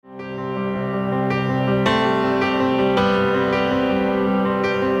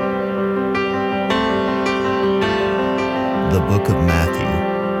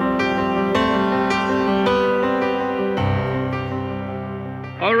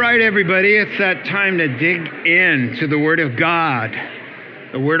right, everybody, it's that time to dig into the Word of God.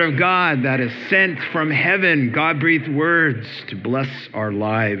 The Word of God that is sent from heaven, God-breathed words to bless our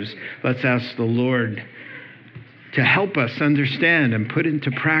lives. Let's ask the Lord to help us understand and put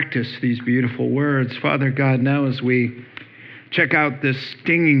into practice these beautiful words. Father God, now as we check out this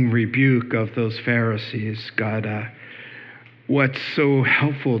stinging rebuke of those Pharisees, God, what's so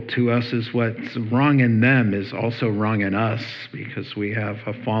helpful to us is what's wrong in them is also wrong in us because we have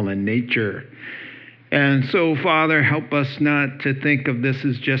a fallen nature. And so, Father, help us not to think of this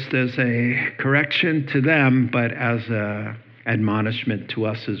as just as a correction to them, but as an admonishment to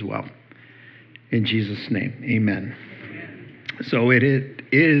us as well. In Jesus' name, amen. So it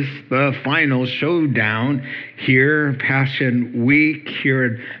is the final showdown here, Passion Week, here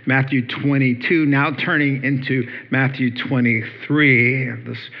in Matthew 22, now turning into Matthew 23,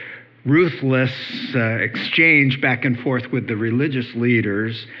 this ruthless exchange back and forth with the religious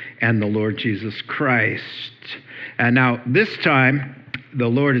leaders and the Lord Jesus Christ. And now this time, the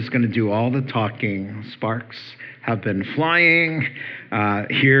Lord is going to do all the talking. Sparks have been flying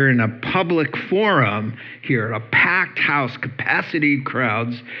here in a public forum, here, a packed house, capacity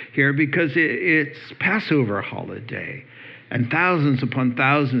crowds here, because it's Passover holiday. And thousands upon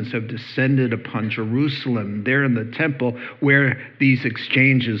thousands have descended upon Jerusalem, there in the temple where these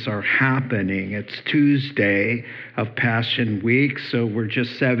exchanges are happening. It's Tuesday of Passion Week, so we're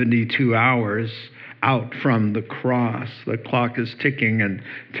just 72 hours out from the cross. The clock is ticking and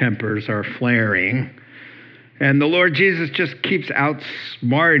tempers are flaring. And the Lord Jesus just keeps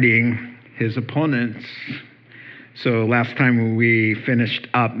outsmarting his opponents. So last time we finished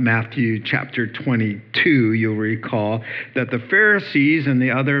up Matthew chapter 22, you'll recall that the Pharisees and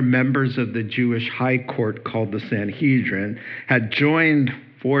the other members of the Jewish high court called the Sanhedrin had joined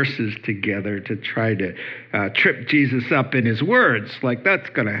forces together to try to trip Jesus up in his words, like that's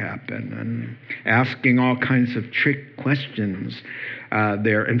going to happen, and asking all kinds of trick questions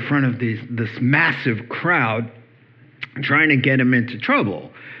there in front of this massive crowd, trying to get him into trouble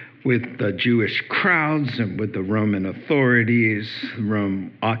with the Jewish crowds and with the Roman authorities.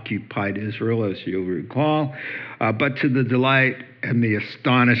 Rome occupied Israel, as you'll recall. But to the delight and the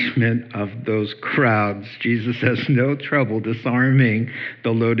astonishment of those crowds, Jesus has no trouble disarming the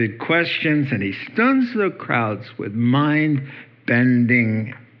loaded questions, and he stuns the crowds with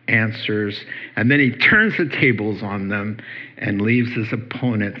mind-bending answers. And then he turns the tables on them and leaves his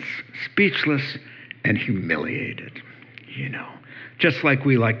opponents speechless and humiliated, just like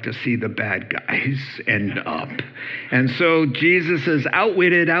we like to see the bad guys end up. And so Jesus has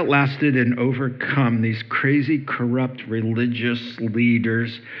outwitted, outlasted, and overcome these crazy, corrupt religious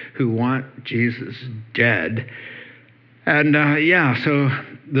leaders who want Jesus dead. And so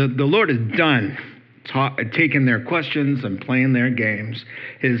the Lord is done taking their questions and playing their games.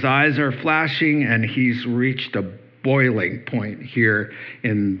 His eyes are flashing, and he's reached a boiling point here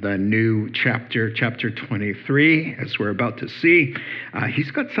in the new chapter 23, as we're about to see. He's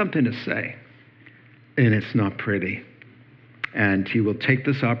got something to say, and it's not pretty. And he will take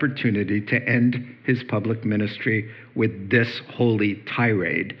this opportunity to end his public ministry with this holy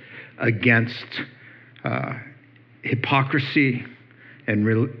tirade against hypocrisy and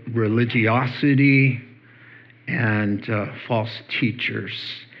religiosity and false teachers.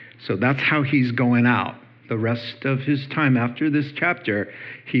 So that's how he's going out. The rest of his time after this chapter,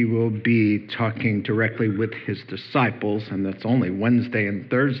 he will be talking directly with his disciples, and that's only Wednesday and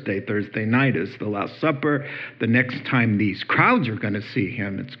Thursday. Thursday night is the Last Supper. The next time these crowds are going to see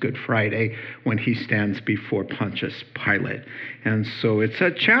him, it's Good Friday, when he stands before Pontius Pilate. And so it's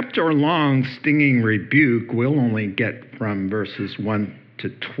a chapter-long stinging rebuke. We'll only get from verses 1 to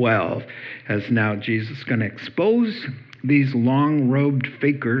 12, as now Jesus is going to expose these long-robed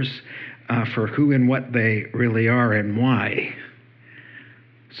fakers for who and what they really are and why,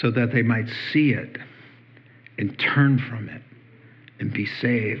 so that they might see it and turn from it and be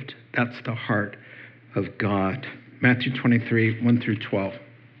saved. That's the heart of God. Matthew 23, 1 through 12.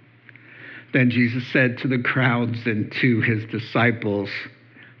 Then Jesus said to the crowds and to his disciples,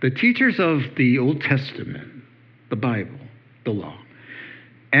 the teachers of the Old Testament, the Bible, the law,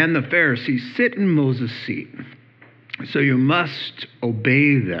 and the Pharisees sit in Moses' seat. So you must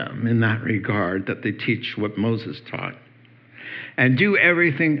obey them in that regard, that they teach what Moses taught. And do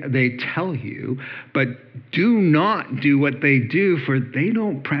everything they tell you, but do not do what they do, for they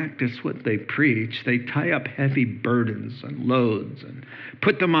don't practice what they preach. They tie up heavy burdens and loads and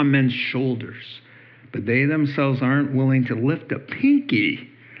put them on men's shoulders, but they themselves aren't willing to lift a pinky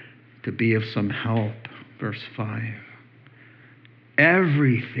to be of some help. Verse 5.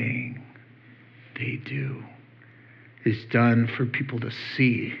 Everything they do is done for people to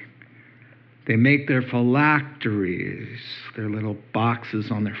see. They make their phylacteries, their little boxes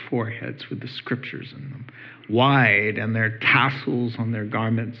on their foreheads with the scriptures in them, wide, and their tassels on their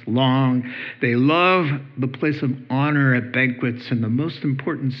garments long. They love the place of honor at banquets and the most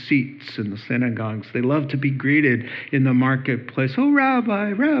important seats in the synagogues. They love to be greeted in the marketplace. Oh,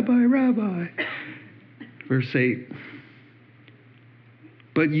 Rabbi, Rabbi, Rabbi. Verse 8.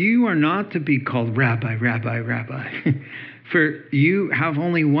 But you are not to be called Rabbi, Rabbi, Rabbi. For you have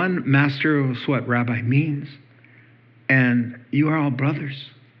only one master. That's what rabbi means. And you are all brothers.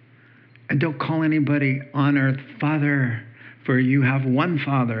 And don't call anybody on earth Father, for you have one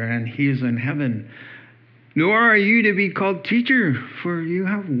Father, and he is in heaven. Nor are you to be called teacher, for you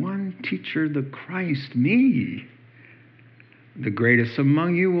have one teacher, the Christ, me. The greatest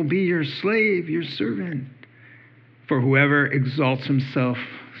among you will be your slave, your servant. For whoever exalts himself,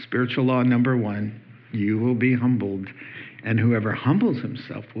 spiritual law number 1, you will be humbled. And whoever humbles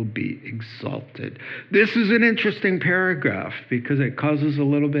himself will be exalted. This is an interesting paragraph because it causes a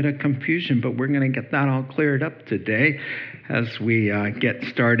little bit of confusion, but we're going to get that all cleared up today as we get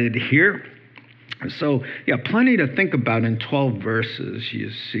started here. So, plenty to think about in 12 verses,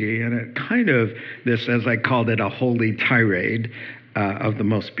 you see, and it kind of, this, as I called it, a holy tirade of the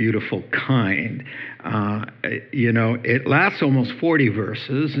most beautiful kind. It lasts almost 40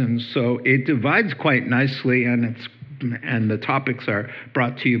 verses, and so it divides quite nicely, and the topics are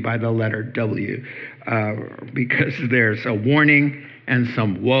brought to you by the letter W, because there's a warning and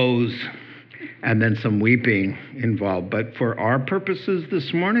some woes and then some weeping involved. But for our purposes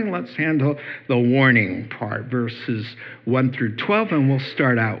this morning, let's handle the warning part, verses 1 through 12, and we'll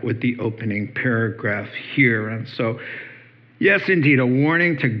start out with the opening paragraph here. And so, yes, indeed, a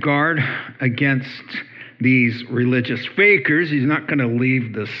warning to guard against these religious fakers. He's not going to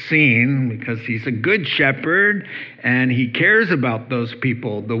leave the scene because he's a good shepherd and he cares about those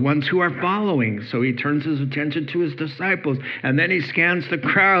people, the ones who are following. So he turns his attention to his disciples, and then he scans the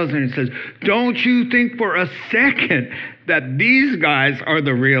crowds and he says, don't you think for a second that these guys are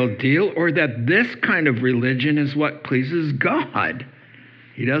the real deal, or that this kind of religion is what pleases God.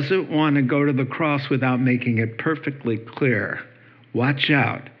 He doesn't want to go to the cross without making it perfectly clear. Watch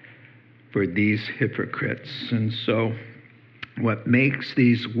out for these hypocrites. And so what makes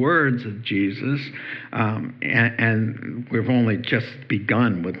these words of Jesus, and we've only just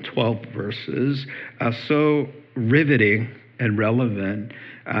begun with 12 verses, so riveting and relevant,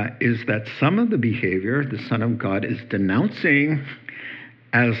 is that some of the behavior the Son of God is denouncing,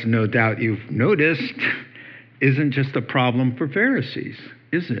 as no doubt you've noticed, isn't just a problem for Pharisees,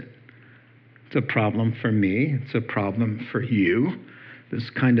 is it? It's a problem for me. It's a problem for you. This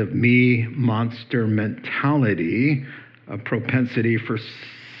kind of me monster mentality, a propensity for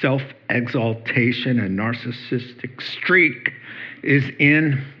self-exaltation and narcissistic streak is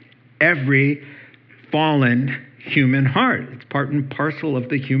in every fallen human heart. It's part and parcel of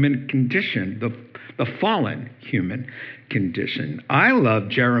the human condition, the fallen human condition. I love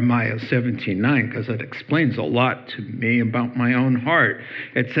Jeremiah 17:9 because it explains a lot to me about my own heart.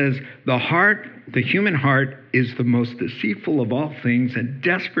 It says, the human heart is the most deceitful of all things and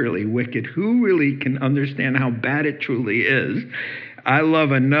desperately wicked. Who really can understand how bad it truly is? I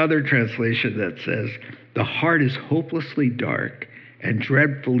love another translation that says, the heart is hopelessly dark and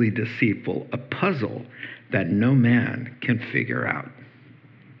dreadfully deceitful, a puzzle that no man can figure out.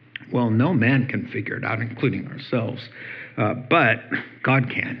 Well, no man can figure it out, including ourselves, but God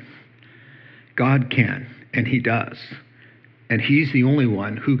can. God can, and he does. And he's the only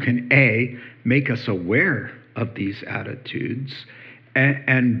one who can, A, make us aware of these attitudes,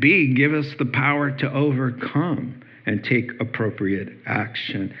 and B, give us the power to overcome and take appropriate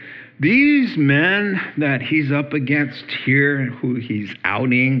action. These men that he's up against here, who he's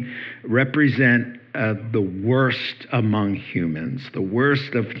outing, represent the worst among humans, the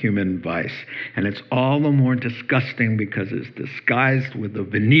worst of human vice. And it's all the more disgusting because it's disguised with a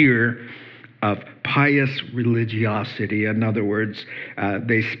veneer of pious religiosity. In other words,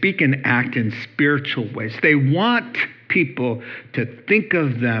 they speak and act in spiritual ways. They want people to think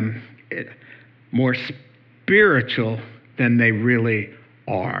of them more spiritual than they really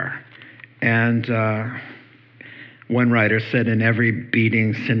are. And one writer said, in every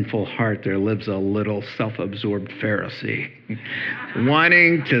beating, sinful heart, there lives a little self-absorbed Pharisee,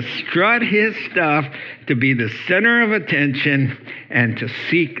 wanting to strut his stuff, to be the center of attention, and to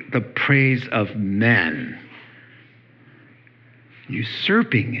seek the praise of men,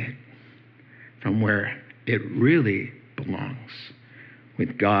 usurping it from where it really belongs,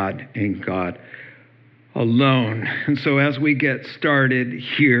 with God and God alone. And so as we get started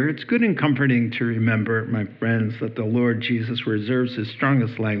here, it's good and comforting to remember, my friends, that the Lord Jesus reserves his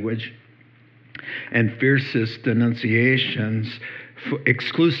strongest language and fiercest denunciations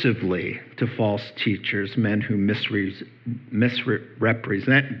exclusively to false teachers, men who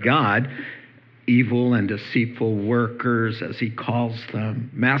misrepresent God, evil and deceitful workers, as he calls them,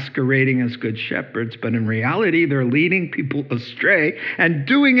 masquerading as good shepherds, but in reality, they're leading people astray and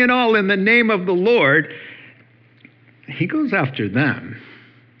doing it all in the name of the Lord. He goes after them.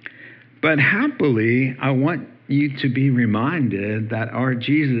 But happily, I want you to be reminded that our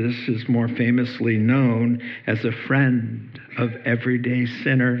Jesus is more famously known as a friend of everyday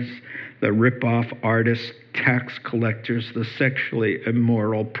sinners, the rip-off artists, tax collectors, the sexually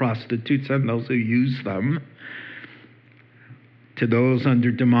immoral prostitutes, and those who use them. To those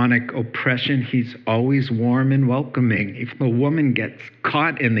under demonic oppression, he's always warm and welcoming. If the woman gets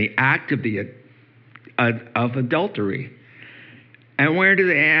caught in the act of adultery, and what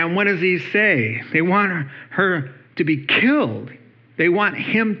does he say? They want her to be killed. They want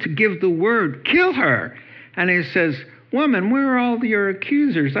him to give the word, kill her. And he says, woman, where are all your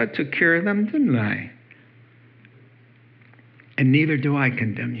accusers? I took care of them, didn't I? And neither do I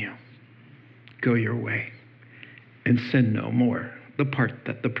condemn you. Go your way and sin no more. The part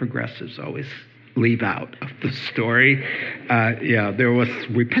that the progressives always leave out of the story. There was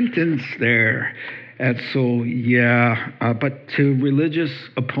repentance there. And so, but to religious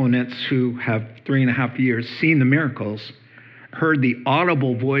opponents who have 3.5 years seen the miracles, heard the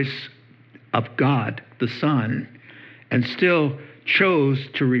audible voice of God, the Son, and still chose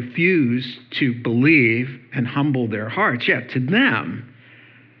to refuse to believe and humble their hearts, yet to them,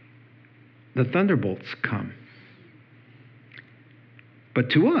 the thunderbolts come.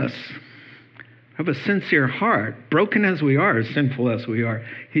 But to us, have a sincere heart, broken as we are, as sinful as we are,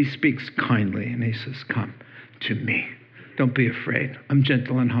 he speaks kindly and he says, come to me. Don't be afraid. I'm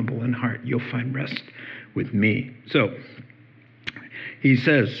gentle and humble in heart. You'll find rest with me. So he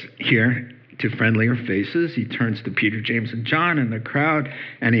says here, to friendlier faces, he turns to Peter, James, and John in the crowd,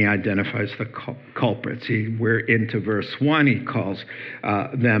 and he identifies the culprits. We're into verse 1. He calls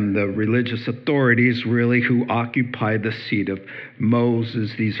them the religious authorities, really, who occupy the seat of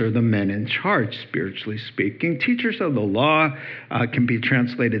Moses. These are the men in charge, spiritually speaking. Teachers of the law can be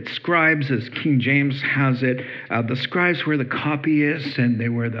translated scribes, as King James has it. The scribes were the copyists, and they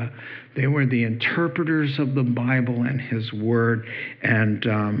were the interpreters of the Bible and his word. And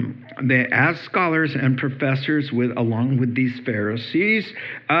they, as scholars and professors, along with these Pharisees,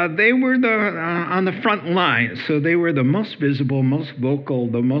 they were on the front line. So they were the most visible, most vocal,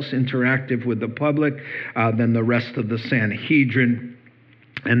 the most interactive with the public than the rest of the Sanhedrin.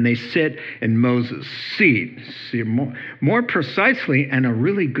 And they sit in Moses' seat. See, more precisely, and a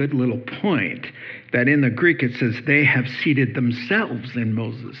really good little point, that in the Greek it says they have seated themselves in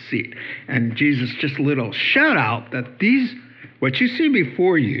Moses' seat. And Jesus, just a little shout out that what you see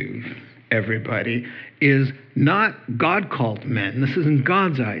before you, everybody, is not God-called men. This isn't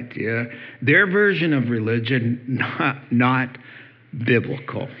God's idea. Their version of religion, not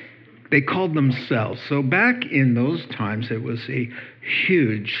biblical. They called themselves. So back in those times, it was a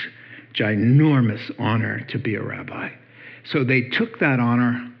huge, ginormous honor to be a rabbi. So they took that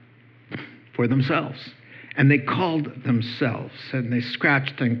honor for themselves. And they called themselves, and they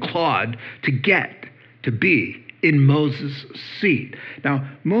scratched and clawed to get to be in Moses' seat. Now,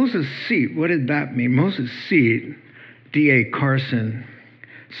 Moses' seat, what did that mean? Moses' seat, D.A. Carson,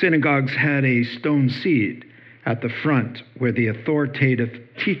 synagogues had a stone seat at the front where the authoritative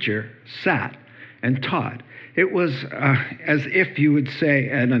teacher sat and taught. It was as if you would say,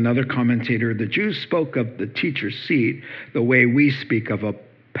 and another commentator, the Jews spoke of the teacher's seat the way we speak of a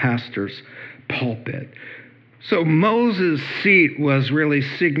pastor's pulpit. So Moses' seat was really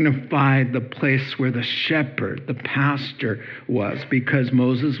signified the place where the shepherd, the pastor, was, because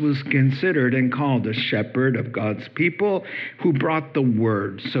Moses was considered and called a shepherd of God's people who brought the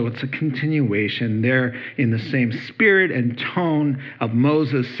word. So it's a continuation there. In the same spirit and tone of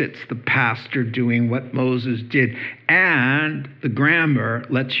Moses sits the pastor doing what Moses did. And the grammar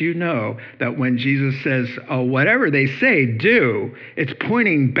lets you know that when Jesus says, oh, whatever they say, do, it's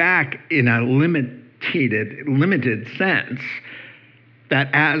pointing back in a limited sense, that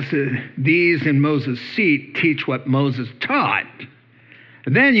as these in Moses' seat teach what Moses taught,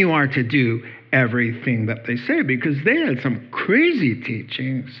 then you are to do everything that they say, because they had some crazy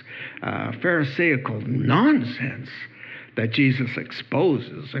teachings, Pharisaical nonsense that Jesus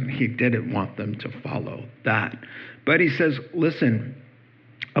exposes, and he didn't want them to follow that. But he says, listen,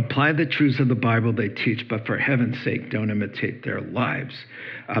 Apply the truths of the Bible they teach, but for heaven's sake, don't imitate their lives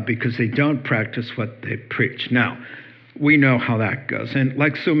because they don't practice what they preach. Now, we know how that goes. And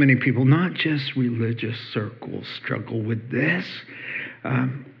like so many people, not just religious circles struggle with this.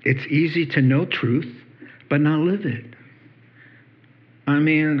 It's easy to know truth, but not live it. I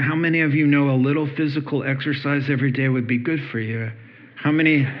mean, how many of you know a little physical exercise every day would be good for you? How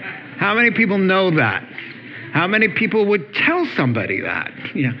many people know that? How many people would tell somebody that?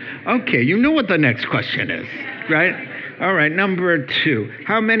 Yeah. Okay, you know what the next question is, right? All right, number 2.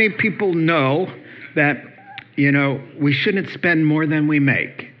 How many people know that, we shouldn't spend more than we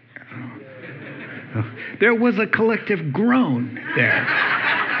make? There was a collective groan there.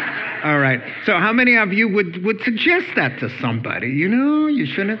 All right. So how many of you would suggest that to somebody? You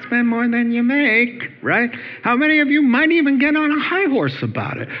shouldn't spend more than you make, right? How many of you might even get on a high horse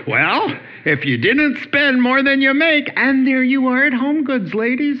about it? Well, if you didn't spend more than you make, and there you are at Home Goods,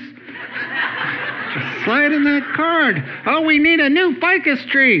 ladies. Just slide in that card. Oh, we need a new ficus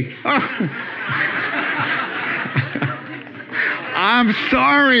tree. Oh. I'm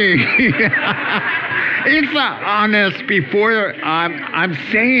sorry. It's honest. Before I'm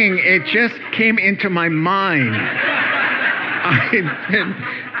saying it just came into my mind.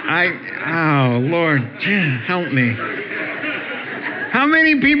 Oh Lord, help me. How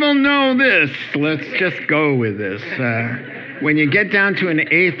many people know this? Let's just go with this. When you get down to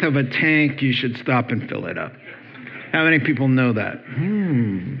 1/8 of a tank, you should stop and fill it up. How many people know that?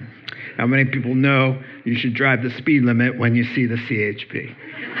 How many people know you should drive the speed limit when you see the CHP?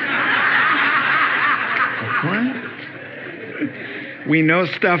 What? We know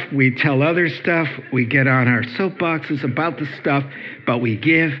stuff, we tell others stuff, we get on our soapboxes about the stuff, but we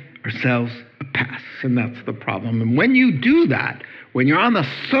give ourselves a pass, and that's the problem. And when you do that, when you're on the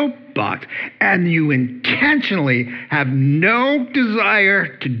soapbox and you intentionally have no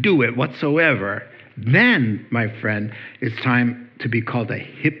desire to do it whatsoever, then, my friend, it's time to be called a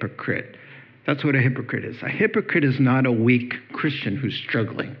hypocrite. That's what a hypocrite is. A hypocrite is not a weak Christian who's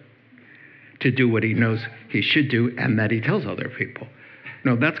struggling to do what he knows he should do and that he tells other people.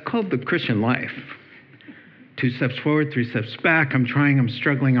 No, that's called the Christian life. 2 steps forward, 3 steps back. I'm trying, I'm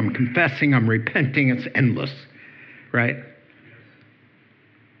struggling, I'm confessing, I'm repenting. It's endless, right?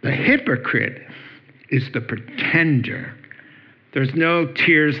 The hypocrite is the pretender. There's no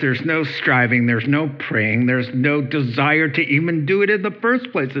tears, there's no striving, there's no praying, there's no desire to even do it in the first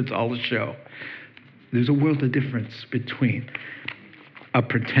place. It's all a show. There's a world of difference between a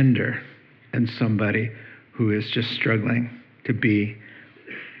pretender and somebody who is just struggling to be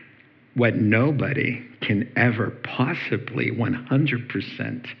what nobody can ever possibly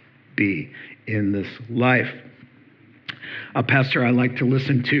 100% be in this life. A pastor I like to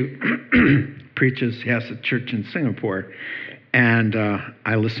listen to preaches, he has a church in Singapore, and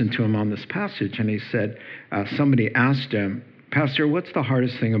I listened to him on this passage, and he said, somebody asked him, Pastor, what's the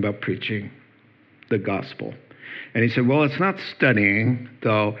hardest thing about preaching the gospel? And he said, well, it's not studying,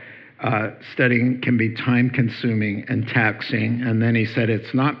 though studying can be time-consuming and taxing. And then he said,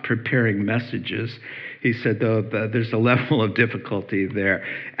 it's not preparing messages. He said, though, there's a level of difficulty there.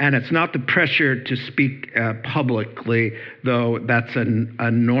 And it's not the pressure to speak publicly, though that's an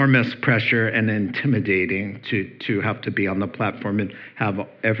enormous pressure and intimidating to have to be on the platform and have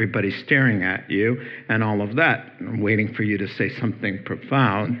everybody staring at you and all of that, waiting for you to say something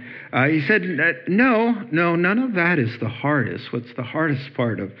profound. He said, no, none of that is the hardest. What's the hardest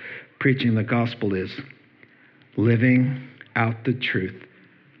part of preaching the gospel is living out the truth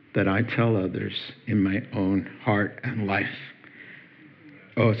that I tell others in my own heart and life.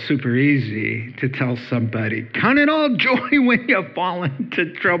 Oh, it's super easy to tell somebody, count it all joy when you fall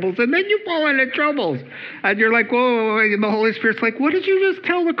into troubles, and then you fall into troubles. And you're like, whoa, and the Holy Spirit's like, what did you just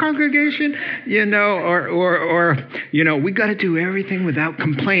tell the congregation? Or we got to do everything without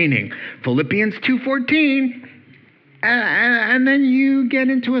complaining. Philippians 2:14. And then you get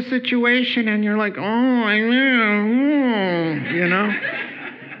into a situation and you're like, I know,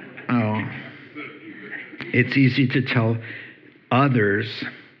 Oh, it's easy to tell others.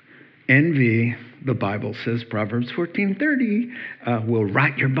 Envy, the Bible says, Proverbs 14:30, will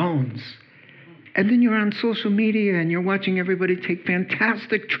rot your bones. And then you're on social media and you're watching everybody take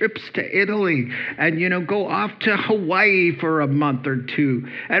fantastic trips to Italy and, go off to Hawaii for a month or two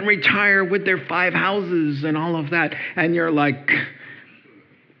and retire with their 5 houses and all of that. And you're like,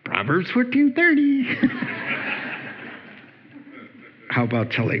 Proverbs 14:30. How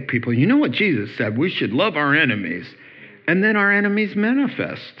about telling people, you know what Jesus said? We should love our enemies. And then our enemies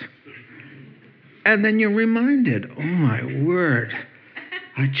manifest. And then you're reminded, oh my word,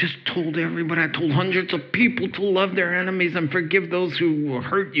 I just told everybody, I told hundreds of people to love their enemies and forgive those who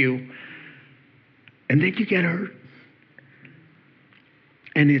hurt you. And then you get hurt.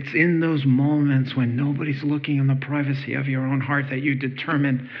 And it's in those moments when nobody's looking in the privacy of your own heart that you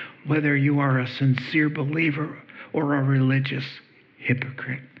determine whether you are a sincere believer or a religious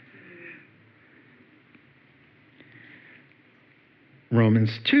hypocrite.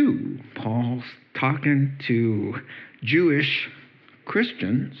 Romans 2, Paul's talking to Jewish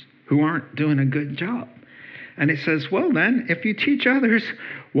Christians who aren't doing a good job. And it says, well then, if you teach others,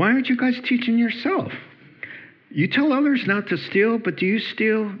 why aren't you guys teaching yourself? You tell others not to steal, but do you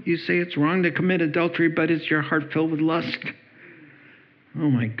steal? You say it's wrong to commit adultery, but is your heart filled with lust? Oh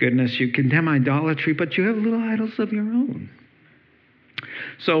my goodness, you condemn idolatry, but you have little idols of your own.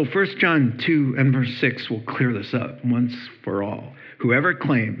 So 1 John 2 and verse 6 will clear this up once for all. Whoever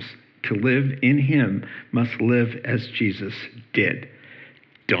claims to live in him must live as Jesus did.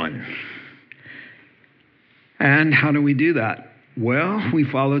 Done. And how do we do that? Well, we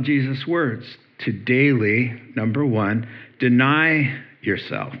follow Jesus' words to daily, number one, deny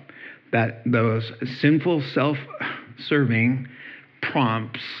yourself. That those sinful, self-serving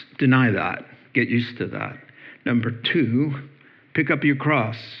prompts, deny that. Get used to that. Number two, pick up your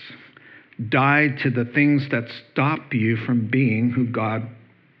cross. Die to the things that stop you from being who God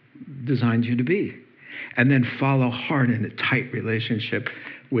designed you to be. And then follow hard in a tight relationship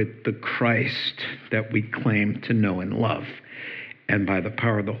with the Christ that we claim to know and love. And by the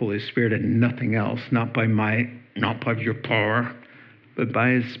power of the Holy Spirit and nothing else, not by might, not by your power, but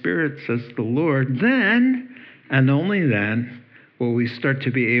by his Spirit, says the Lord, then, and only then, will we start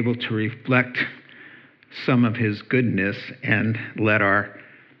to be able to reflect some of his goodness and let our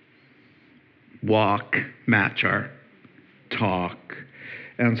walk match our talk.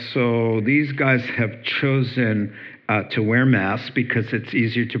 And so these guys have chosen to wear masks because it's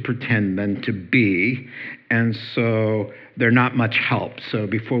easier to pretend than to be. And so they're not much help. So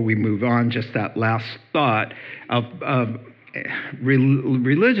before we move on, just that last thought of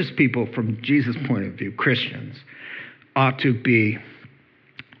religious people from Jesus' point of view, Christians, ought to be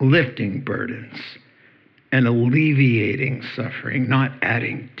lifting burdens and alleviating suffering, not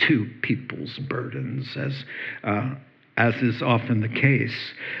adding to people's burdens, as is often the case.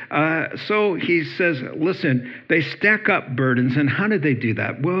 So he says, listen, they stack up burdens. And how did they do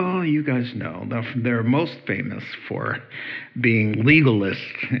that? Well, you guys know, they're most famous for being legalist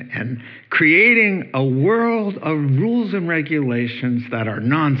and creating a world of rules and regulations that are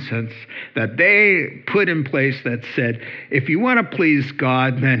nonsense, that they put in place that said, if you want to please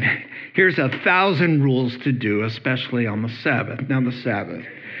God, then here's 1,000 rules to do, especially on the Sabbath. Now, the Sabbath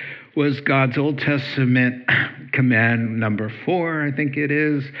was God's Old Testament command number 4, I think it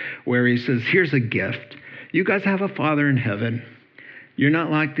is, where he says, here's a gift. You guys have a Father in heaven. You're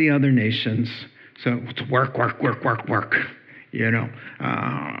not like the other nations. So it's work. You know,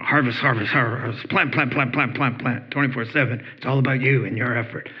 harvest, plant, 24/7. It's all about you and your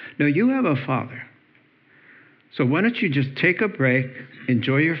effort. No, you have a Father. So why don't you just take a break,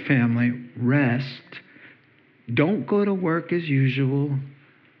 enjoy your family, rest. Don't go to work as usual.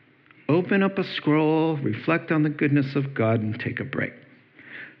 Open up a scroll, reflect on the goodness of God, and take a break.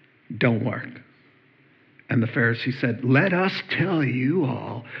 Don't work. And the Pharisee said, let us tell you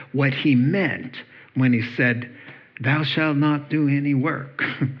all what he meant when he said, thou shalt not do any work.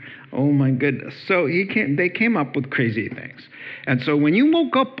 Oh my goodness. So they came up with crazy things. And so when you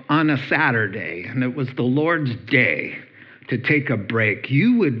woke up on a Saturday and it was the Lord's day to take a break,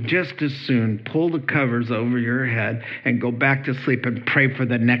 you would just as soon pull the covers over your head and go back to sleep and pray for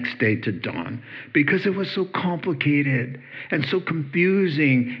the next day to dawn, because it was so complicated and so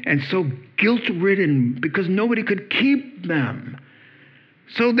confusing and so guilt-ridden because nobody could keep them.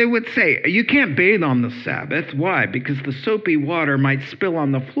 So they would say, you can't bathe on the Sabbath. Why? Because the soapy water might spill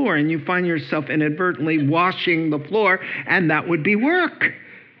on the floor and you find yourself inadvertently washing the floor, and that would be work.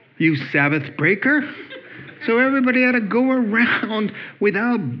 You Sabbath breaker. So everybody had to go around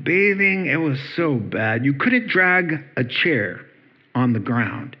without bathing. It was so bad. You couldn't drag a chair on the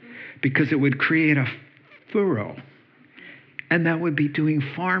ground because it would create a furrow, and that would be doing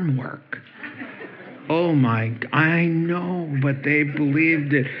farm work. Oh I know, but they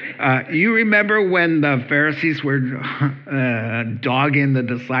believed it. You remember when the Pharisees were dogging the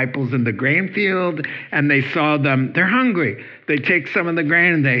disciples in the grain field, and they saw them, they're hungry. They take some of the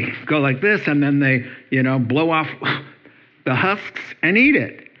grain and they go like this, and then they, blow off the husks and eat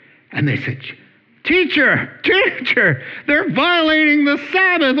it. And they said, Teacher, they're violating the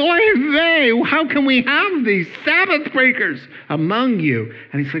Sabbath. Oy vey, how can we have these Sabbath breakers among you?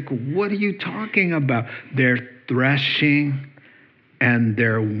 And he's like, what are you talking about? They're threshing and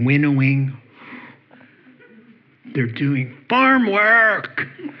they're winnowing. They're doing farm work.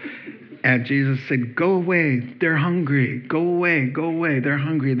 And Jesus said, go away. They're hungry. Go away. Go away. They're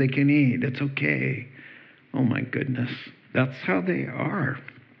hungry. They can eat. It's okay. Oh, my goodness. That's how they are.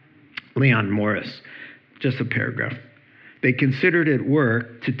 Leon Morris, just a paragraph. They considered it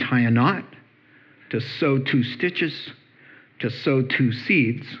work to tie a knot, to sew 2 stitches, to sow 2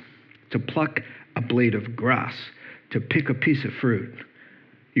 seeds, to pluck a blade of grass, to pick a piece of fruit.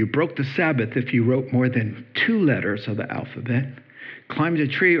 You broke the Sabbath if you wrote more than 2 letters of the alphabet, climbed a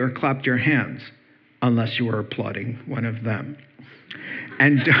tree, or clapped your hands, unless you were applauding one of them.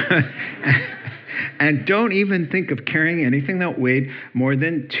 And don't even think of carrying anything that weighed more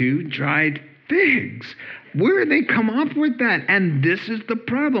than 2 dried figs. Where did they come up with that? And this is the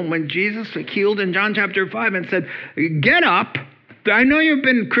problem. When Jesus healed in John chapter 5 and said, get up. I know you've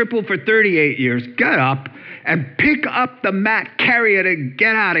been crippled for 38 years. Get up and pick up the mat, carry it, and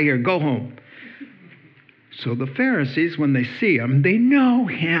get out of here. Go home. So the Pharisees, when they see him, they know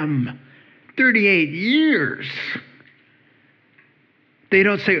him. 38 years. They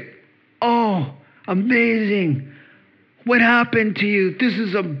don't say, oh, amazing. What happened to you? This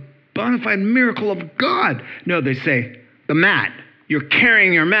is a bona fide miracle of God. No, they say, the mat. You're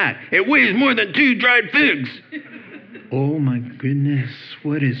carrying your mat. It weighs more than 2 dried figs. Oh my goodness,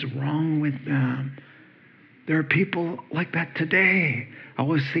 what is wrong with them? There are people like that today. I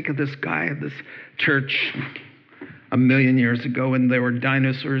always think of this guy at this church 1,000,000 years ago when there were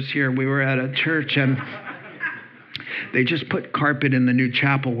dinosaurs here. We were at a church and they just put carpet in the new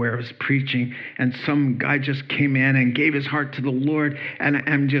chapel where I was preaching, and some guy just came in and gave his heart to the Lord,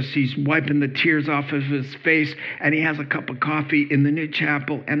 and he's wiping the tears off of his face, and he has a cup of coffee in the new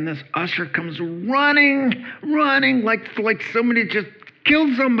chapel, and this usher comes running like somebody just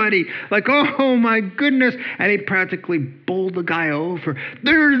killed somebody, like, oh my goodness, and he practically bowled the guy over.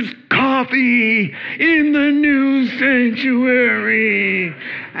 There's coffee in the new sanctuary.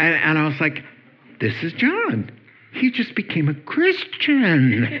 And I was like, this is John. He just became a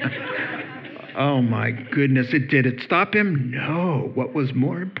Christian. Oh my goodness. Did it stop him? No. What was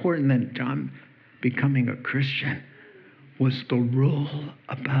more important than John becoming a Christian was the rule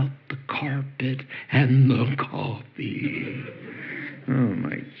about the carpet and the coffee. Oh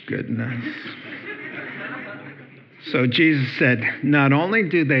my goodness. So Jesus said, not only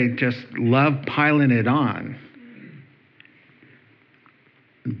do they just love piling it on,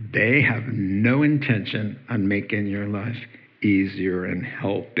 they have no intention on making your life easier and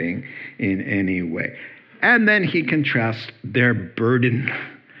helping in any way. And then he contrasts their burden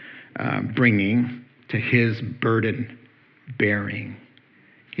bringing to his burden bearing.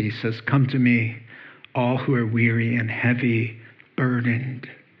 He says, come to me, all who are weary and heavy burdened,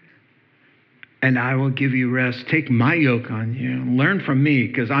 and I will give you rest. Take my yoke on you. Learn from me,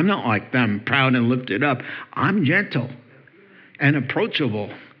 because I'm not like them, proud and lifted up. I'm gentle and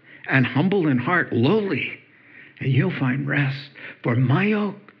approachable and humble in heart, lowly, and you'll find rest. For my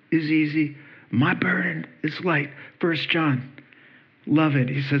yoke is easy, my burden is light. 1 John, love it.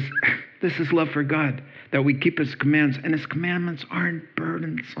 He says, this is love for God, that we keep his commands, and his commandments aren't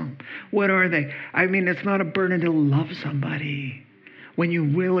burdensome. What are they? I mean, it's not a burden to love somebody. When you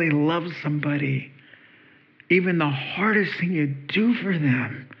really love somebody, even the hardest thing you do for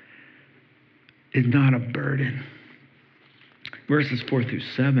them is not a burden. Verses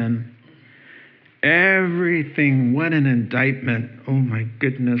 4-7, everything, what an indictment. Oh my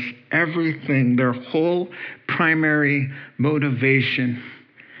goodness, everything, their whole primary motivation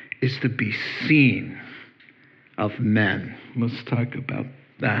is to be seen of men. Let's talk about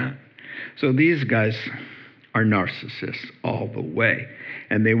that. So these guys are narcissists all the way.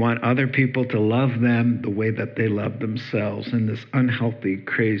 And they want other people to love them the way that they love themselves in this unhealthy,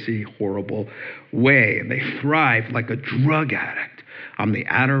 crazy, horrible way. And they thrive like a drug addict on the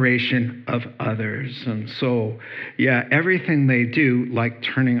adoration of others. And so, yeah, everything they do, like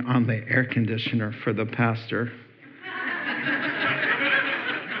turning on the air conditioner for the pastor,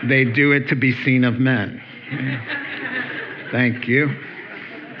 they do it to be seen of men. Thank you.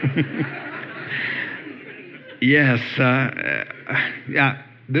 Yes,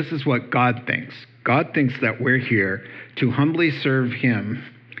 this is what God thinks. God thinks that we're here to humbly serve him,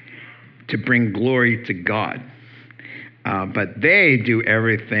 to bring glory to God. But they do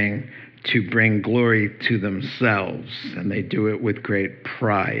everything to bring glory to themselves, and they do it with great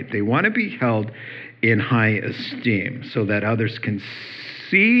pride. They want to be held in high esteem so that others can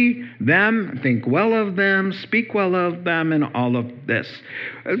see them, think well of them, speak well of them, and all of this.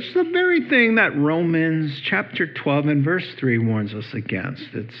 It's the very thing that Romans chapter 12 and verse 3 warns us against.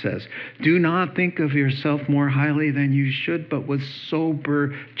 It says, do not think of yourself more highly than you should, but with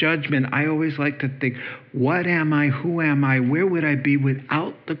sober judgment. I always like to think, what am I? Who am I? Where would I be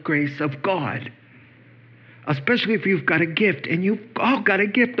without the grace of God? Especially if you've got a gift, and you've all got a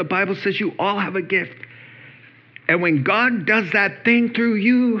gift. The Bible says you all have a gift. And when God does that thing through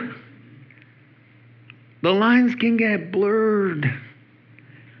you, the lines can get blurred.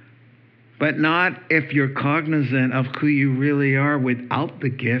 But not if you're cognizant of who you really are without the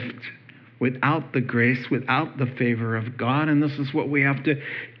gift, without the grace, without the favor of God. And this is what we have to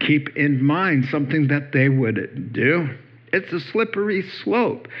keep in mind, something that they would do. It's a slippery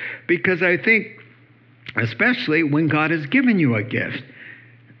slope, because I think, especially when God has given you a gift,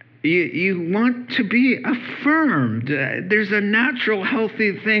 you want to be affirmed. There's a natural,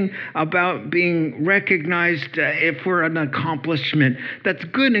 healthy thing about being recognized for an accomplishment that's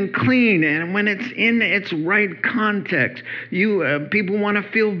good and clean, and when it's in its right context, people want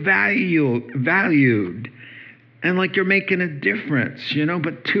to feel valued, and like you're making a difference,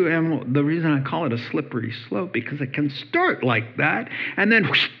 But the reason I call it a slippery slope, because it can start like that, and then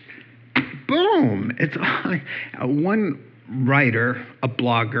whoosh, boom! It's one writer, a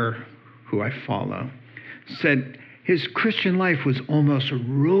blogger who I follow, said his Christian life was almost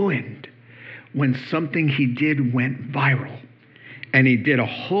ruined when something he did went viral. And he did a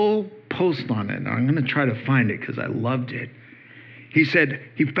whole post on it. I'm going to try to find it because I loved it. He said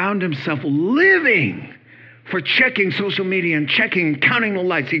he found himself living for checking social media and counting the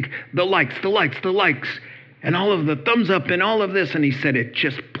likes, the likes, and all of the thumbs up and all of this. And he said, it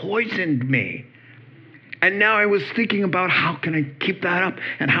just poisoned me. And now I was thinking about, how can I keep that up?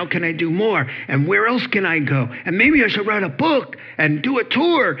 And how can I do more? And where else can I go? And maybe I should write a book and do a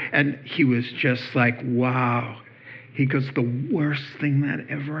tour. And he was just like, wow. He goes, the worst thing that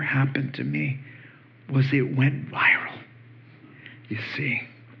ever happened to me was it went viral. You see?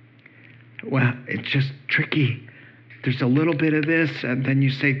 Well, it's just tricky. There's a little bit of this, and then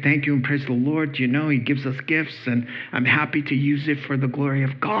you say thank you and praise the Lord. He gives us gifts, and I'm happy to use it for the glory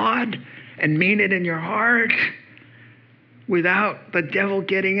of God, and mean it in your heart without the devil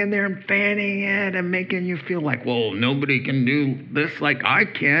getting in there and fanning it and making you feel like, well, nobody can do this like I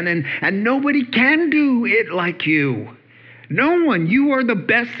can, and nobody can do it like you. No one. You are the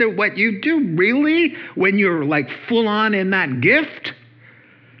best at what you do. Really? When you're like full on in that gift?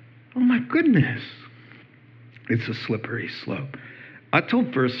 Oh my goodness. It's a slippery slope. I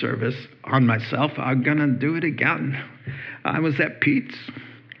told first service on myself, I'm going to do it again. I was at Pete's.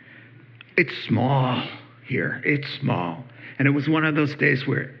 It's small here. It's small. And it was one of those days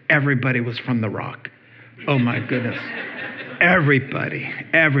where everybody was from the Rock. Oh my goodness. Everybody.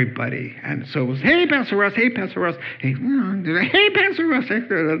 And so it was, hey, Pastor Russ, hey, Pastor Russ. Hey, Pastor Russ,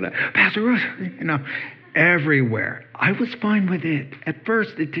 Pastor Russ, everywhere. I was fine with it. At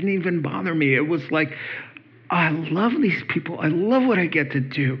first, it didn't even bother me. It was like, I love these people. I love what I get to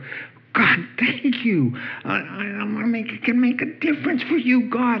do. God, thank you. I can make a difference for you,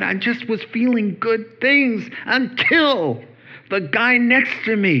 God. I just was feeling good things until the guy next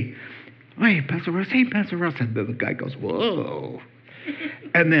to me, hey, Pastor Russ, and the guy goes, whoa.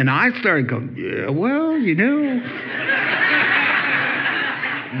 And then I started going, yeah, well,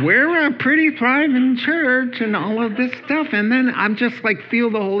 we're a pretty thriving church and all of this stuff. And then I'm just like, feel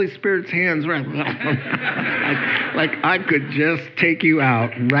the Holy Spirit's hands right like I could just take you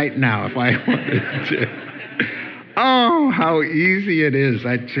out right now if I wanted to. Oh, how easy it is.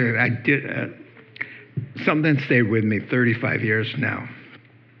 I did something stayed with me 35 years now.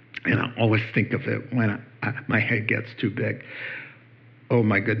 And I always think of it when my head gets too big. Oh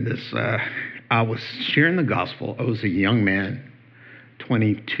my goodness. I was sharing the gospel. I was a young man.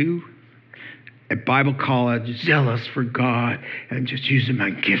 22, at Bible college, zealous for God, and just using my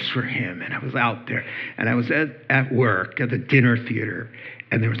gifts for Him. And I was out there, and I was at work, at the dinner theater,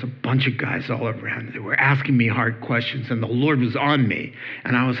 and there was a bunch of guys all around. They were asking me hard questions, and the Lord was on me.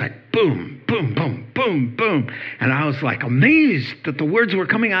 And I was like, boom, boom, boom, boom, boom. And I was like amazed that the words were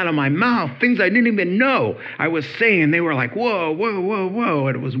coming out of my mouth, things I didn't even know I was saying. They were like, whoa, whoa, whoa, whoa,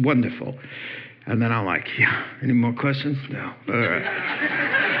 and it was wonderful. And then I'm like, yeah, any more questions? No. All right.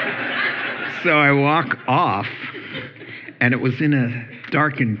 So I walk off, and it was in a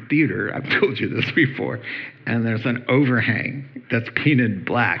darkened theater. I've told you this before. And there's an overhang that's painted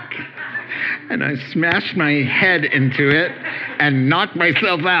black. And I smashed my head into it and knocked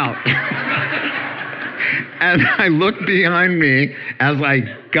myself out. And I looked behind me as I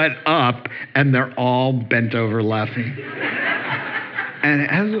got up, and they're all bent over laughing. And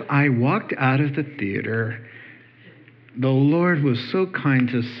as I walked out of the theater, the Lord was so kind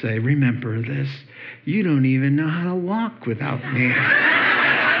to say, remember this, you don't even know how to walk without me.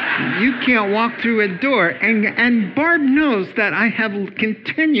 You can't walk through a door. And Barb knows that I have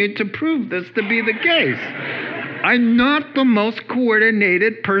continued to prove this to be the case. I'm not the most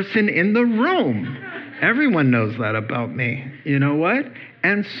coordinated person in the room. Everyone knows that about me. You know what?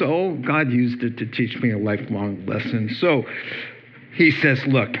 And so God used it to teach me a lifelong lesson. So he says,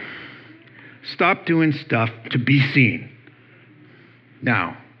 look, stop doing stuff to be seen.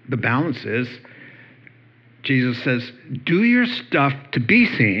 Now, the balance is, Jesus says, do your stuff to be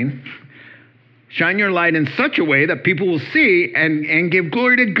seen. Shine your light in such a way that people will see and give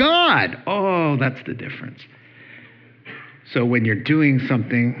glory to God. Oh, that's the difference. So when you're doing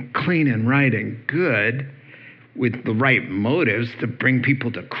something clean and right and good with the right motives to bring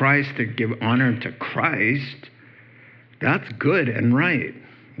people to Christ, to give honor to Christ, that's good and right.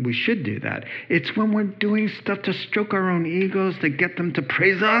 We should do that. It's when we're doing stuff to stroke our own egos, to get them to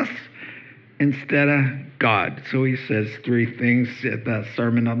praise us instead of God. So he says 3 things at the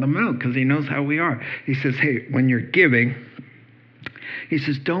Sermon on the Mount because he knows how we are. He says, hey, when you're giving, he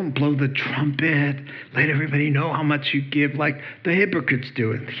says, don't blow the trumpet. Let everybody know how much you give like the hypocrites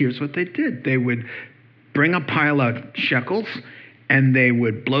do. And here's what they did. They would bring a pile of shekels and they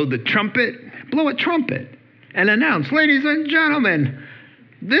would blow a trumpet, and announce, ladies and gentlemen,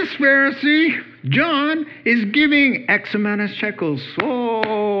 this Pharisee, John, is giving X amount of shekels.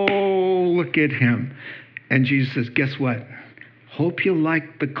 Oh, look at him. And Jesus says, guess what? Hope you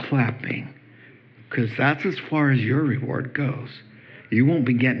like the clapping, because that's as far as your reward goes. You won't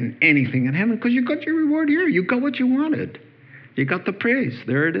be getting anything in heaven because you got your reward here. You got what you wanted. You got the praise.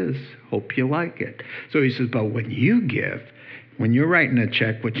 There it is. Hope you like it. So he says, but when you give, when you're writing a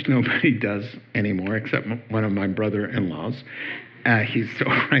check, which nobody does anymore except one of my brother-in-laws, he still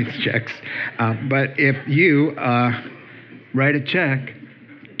writes checks. But if you write a check,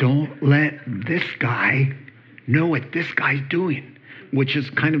 don't let this guy know what this guy's doing, which is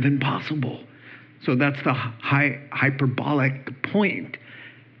kind of impossible. So that's the hyperbolic point,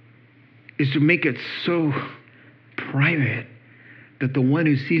 is to make it so private that the one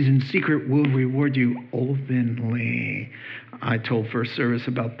who sees in secret will reward you openly. I told first service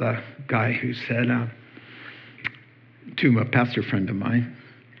about the guy who said to a pastor friend of mine,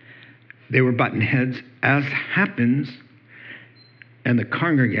 they were butting heads, as happens, and the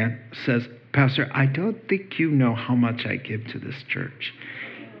congregant says, Pastor, I don't think you know how much I give to this church.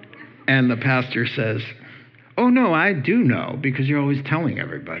 And the pastor says, oh, no, I do know, because you're always telling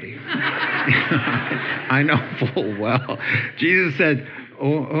everybody. I know full well. Jesus said,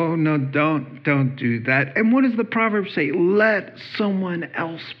 oh, no, don't do that. And what does the proverb say? Let someone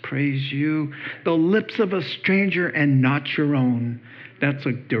else praise you. The lips of a stranger and not your own. That's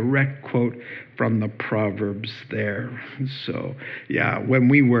a direct quote from the Proverbs there. So, yeah, when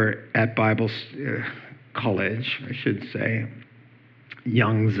we were at Bible college, I should say,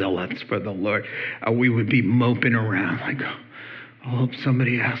 young zealots for the Lord, we would be moping around like, I hope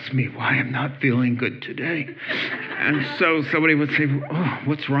somebody asks me why I'm not feeling good today. And so somebody would say, oh,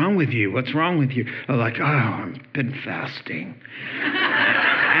 what's wrong with you? What's wrong with you? I'm like, oh, I've been fasting.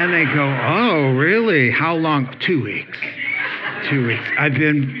 And they go, oh, really? How long? 2 weeks. 2 weeks. I've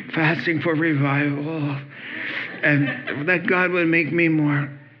been fasting for revival. And that God would make me more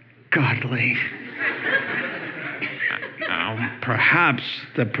godly. Perhaps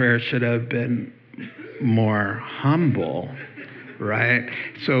the prayer should have been more humble, right?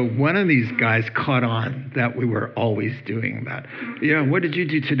 So one of these guys caught on that we were always doing that. Yeah, what did you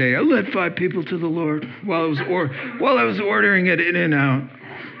do today? I led 5 people to the Lord while I was ordering it in and out.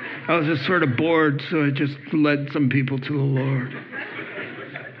 I was just sort of bored, so I just led some people to the Lord.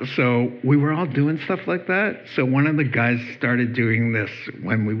 So we were all doing stuff like that. So one of the guys started doing this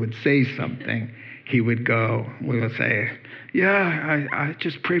when we would say something. He would go, we would say, yeah, I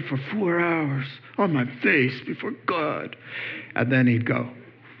just prayed for 4 hours on my face before God. And then he'd go,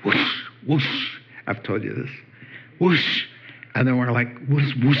 whoosh, whoosh. I've told you this. Whoosh. And then we're like,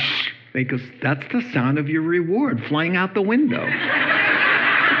 whoosh, whoosh. And he goes, that's the sound of your reward flying out the window.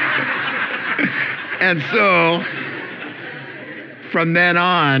 And so from then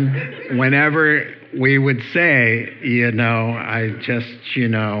on, whenever we would say, I just,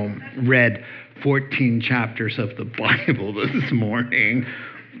 read 14 chapters of the Bible this morning.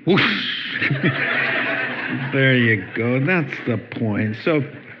 Whoosh. There you go. That's the point. So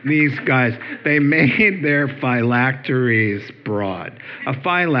these guys, they made their phylacteries broad. A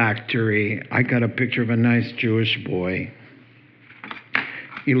phylactery, I got a picture of a nice Jewish boy.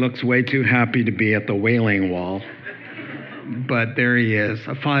 He looks way too happy to be at the Wailing Wall. but there he is.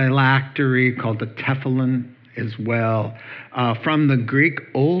 A phylactery called the tephalon as well, from the Greek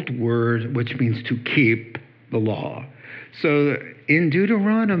old word which means to keep the law. So in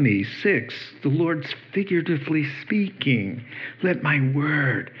Deuteronomy 6, the Lord's figuratively speaking, let my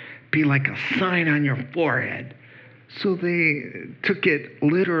word be like a sign on your forehead. So they took it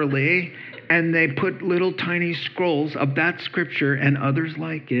literally, and they put little tiny scrolls of that scripture and others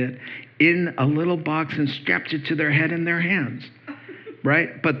like it in a little box and strapped it to their head and their hands,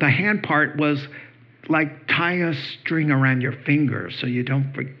 right? But the hand part was like tie a string around your finger so you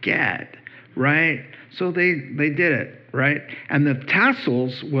don't forget, right? So they did it, right? And the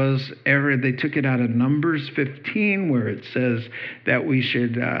tassels they took it out of Numbers 15, where it says that we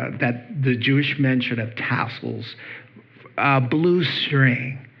should, that the Jewish men should have tassels, blue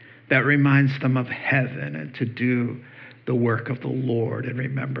string that reminds them of heaven and to do the work of the Lord and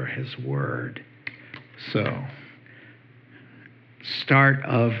remember his word. So, start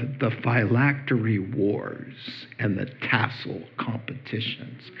of the phylactery wars and the tassel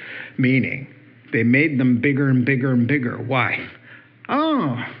competitions, meaning they made them bigger and bigger and bigger. Why?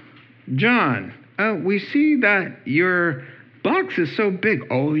 Oh, John, we see that your box is so big.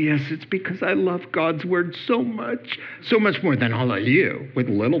 Oh, yes, it's because I love God's word so much more than all of you with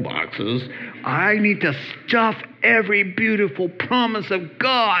little boxes. I need to stuff every beautiful promise of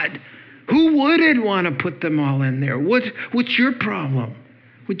God. Who wouldn't want to put them all in there? What's your problem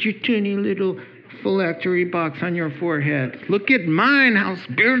with your tiny little phylactery box on your forehead? Look at mine, how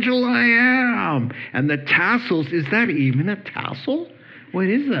spiritual I am. And the tassels, is that even a tassel? What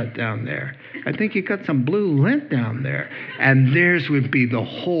is that down there? I think you got some blue lint down there. And theirs would be the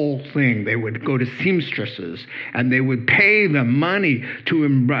whole thing. They would go to seamstresses and they would pay the money to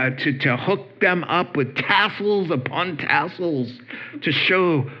hook them up with tassels upon tassels to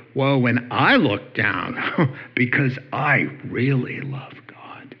show, well, when I look down, because I really love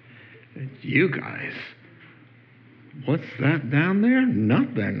God. You guys, what's that down there?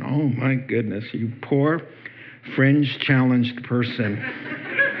 Nothing. Oh my goodness, you poor fringe-challenged person.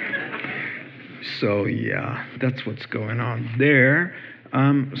 So yeah, that's what's going on there.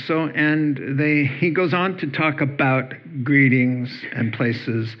 He goes on to talk about greetings and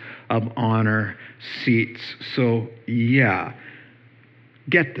places of honor, seats. So yeah,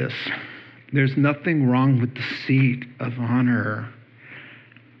 get this. There's nothing wrong with the seat of honor.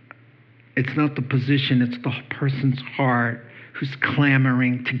 It's not the position, it's the person's heart who's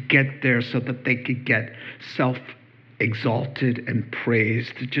clamoring to get there so that they could get self-exalted and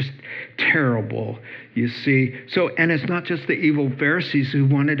praised. It's just terrible, you see. So, and it's not just the evil Pharisees who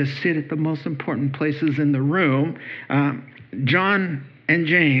wanted to sit at the most important places in the room. John and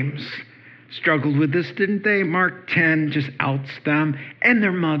James struggled with this, didn't they? Mark 10 just outs them and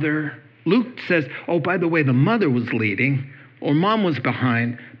their mother. Luke says, oh, by the way, the mother was leading, or mom was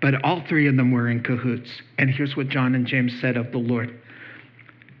behind, but all three of them were in cahoots. And here's what John and James said of the Lord.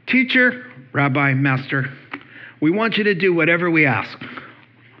 Teacher, rabbi, master, we want you to do whatever we ask.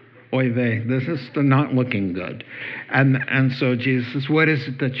 Oy vey, this is not looking good. And so Jesus says, what is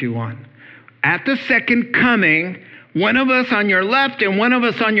it that you want? At the second coming, one of us on your left and one of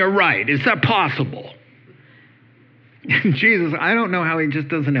us on your right. Is that possible? Jesus, I don't know how he just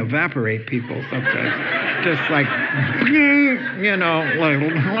doesn't evaporate people sometimes. Just like,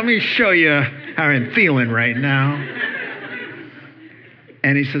 let me show you how I'm feeling right now.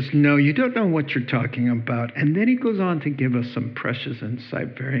 And he says, no, you don't know what you're talking about. And then he goes on to give us some precious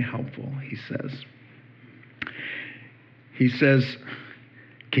insight, very helpful. He says,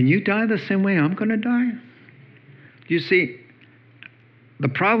 can you die the same way I'm going to die? You see, the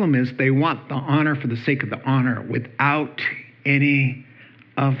problem is they want the honor for the sake of the honor without any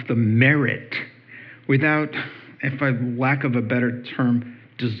of the merit, without, if I lack of a better term,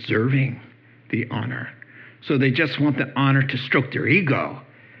 deserving the honor. So they just want the honor to stroke their ego.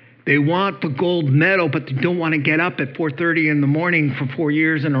 They want the gold medal, but they don't want to get up at 4:30 in the morning for 4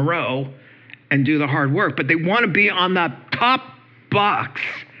 years in a row and do the hard work. But they want to be on that top box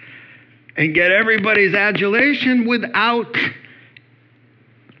and get everybody's adulation without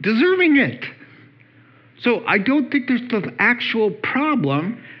deserving it. So I don't think there's the actual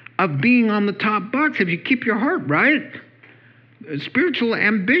problem of being on the top box if you keep your heart right. Spiritual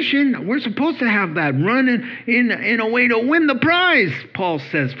ambition, we're supposed to have that, run in a way to win the prize, Paul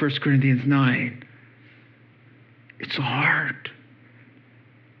says, 1 Corinthians 9. It's a heart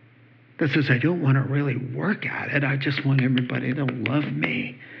that says, I don't want to really work at it. I just want everybody to love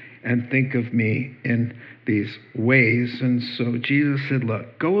me and think of me in these ways. And so Jesus said,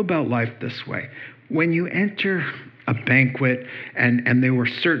 look, go about life this way. When you enter a banquet, and there were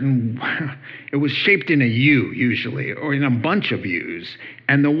certain, it was shaped in a U usually, or in a bunch of U's.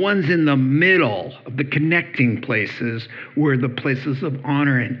 And the ones in the middle of the connecting places were the places of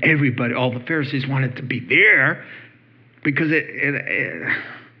honor, and everybody, all the Pharisees wanted to be there because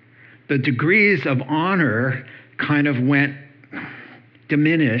the degrees of honor kind of went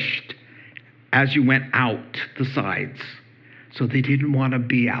diminished as you went out the sides. So they didn't want to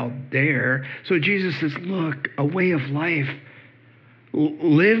be out there. So Jesus says, look, a way of life.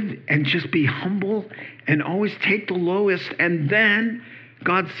 Live and just be humble and always take the lowest. And then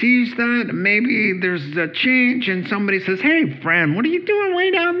God sees that. Maybe there's a change and somebody says, hey, friend, what are you doing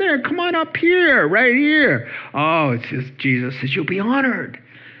way down there? Come on up here, right here. Oh, it's just Jesus says, you'll be honored.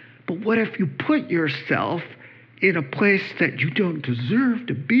 But what if you put yourself in a place that you don't deserve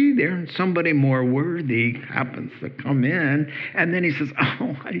to be there, and somebody more worthy happens to come in, and then he says,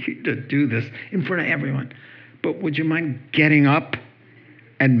 oh, I hate to do this in front of everyone, but would you mind getting up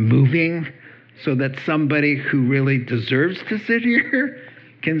and moving so that somebody who really deserves to sit here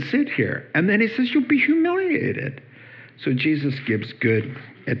can sit here? And then he says, you'll be humiliated. So Jesus gives good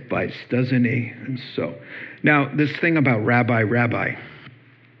advice, doesn't he? And so, now this thing about rabbi,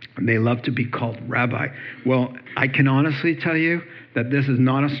 they love to be called rabbi. Well, I can honestly tell you that this is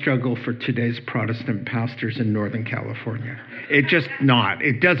not a struggle for today's Protestant pastors in Northern California. It just not.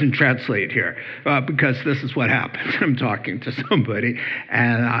 It doesn't translate here because this is what happens. I'm talking to somebody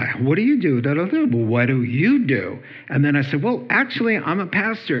and what do you do? Well, what do you do? And then I said, well, actually, I'm a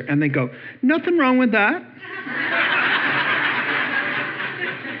pastor. And they go, nothing wrong with that.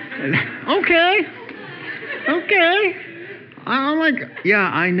 Okay. I'm like, yeah,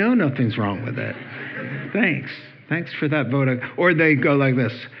 I know nothing's wrong with it. Thanks for that vote. Or they go like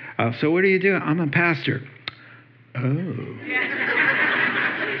this. So what do you do? I'm a pastor. Oh.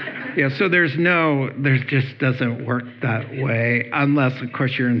 Yeah, so there just doesn't work that way. Unless, of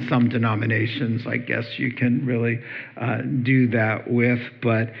course, you're in some denominations, I guess you can really do that with.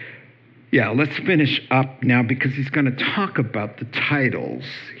 But yeah, let's finish up now because he's going to talk about the titles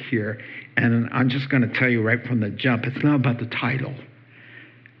here. And I'm just going to tell you right from the jump, it's not about the title.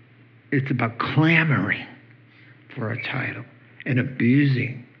 It's about clamoring for a title and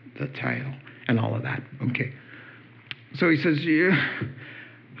abusing the title and all of that. Okay. So he says,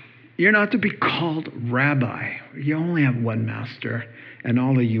 you're not to be called rabbi. You only have one master, and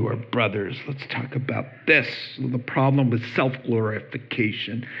all of you are brothers. Let's talk about this, the problem with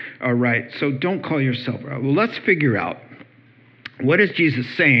self-glorification. All right, so don't call yourself rabbi. Well, let's figure out what is Jesus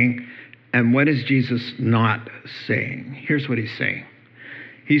saying and what is Jesus not saying? Here's what he's saying.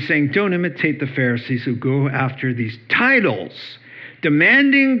 He's saying, don't imitate the Pharisees who go after these titles,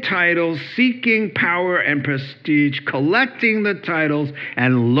 demanding titles, seeking power and prestige, collecting the titles,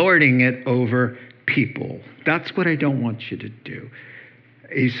 and lording it over people. That's what I don't want you to do.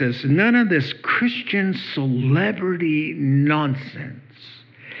 He says, none of this Christian celebrity nonsense.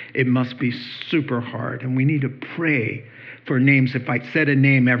 It must be super hard, and we need to pray for names. If I said a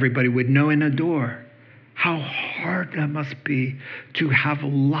name, everybody would know and adore. How hard that must be to have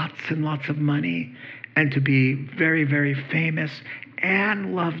lots and lots of money and to be very, very famous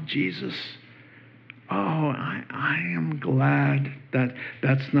and love Jesus. Oh, I am glad that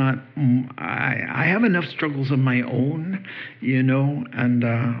that's not, I have enough struggles of my own,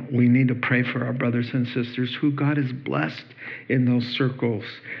 and we need to pray for our brothers and sisters who God has blessed in those circles.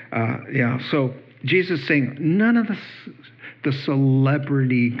 So Jesus saying, none of the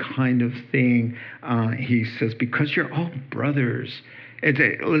celebrity kind of thing, he says, because you're all brothers.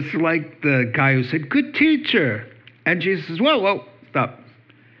 It's like the guy who said, good teacher. And Jesus says, whoa, stop.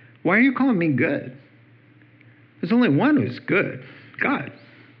 Why are you calling me good? There's only one who's good, God.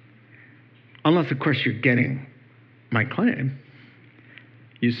 Unless, of course, you're getting my claim.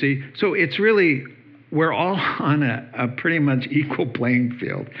 You see? So it's really, we're all on a pretty much equal playing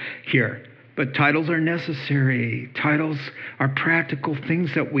field here. But titles are necessary. Titles are practical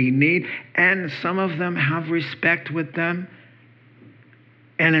things that we need. And some of them have respect with them.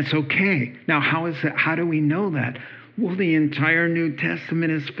 And it's okay. Now, how do we know that? Well, the entire New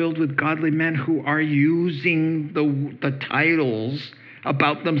Testament is filled with godly men who are using the titles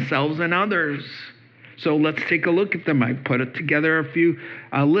about themselves and others. So let's take a look at them. I put it together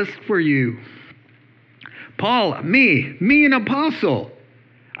a list for you. Paul, me an apostle.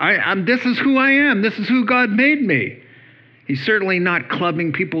 This is who I am. This is who God made me. He's certainly not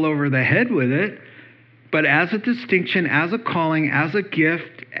clubbing people over the head with it, but as a distinction, as a calling, as a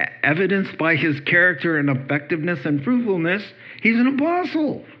gift, evidenced by his character and effectiveness and fruitfulness, he's an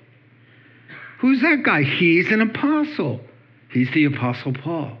apostle. Who's that guy? He's an apostle. He's the Apostle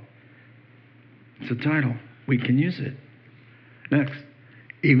Paul. It's a title. we can use it. Next.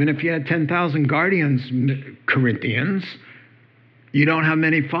 Even if you had 10,000 guardians, Corinthians, you don't have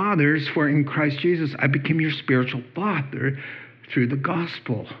many fathers, for in Christ Jesus I became your spiritual father through the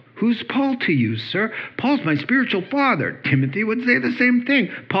gospel. Who's Paul to you, sir? Paul's my spiritual father. Timothy would say the same thing.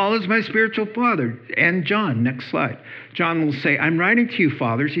 Paul is my spiritual father. And John, next slide. John will say, I'm writing to you,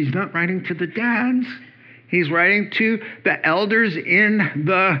 fathers. He's not writing to the dads. He's writing to the elders in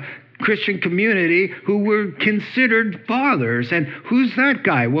the Christian community who were considered fathers. And who's that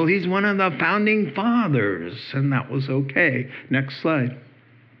guy? Well, he's one of the founding fathers, and that was okay. Next slide.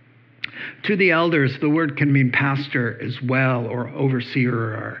 To the elders, the word can mean pastor as well, or overseer,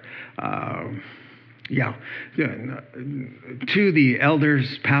 or to the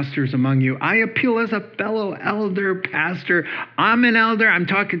elders, pastors among you, I appeal as a fellow elder pastor. I'm an elder. I'm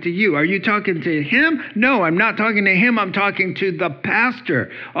talking to you. Are you talking to him? No, I'm not talking to him. I'm talking to the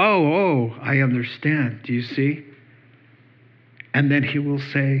pastor. Oh, I understand. Do you see? And then he will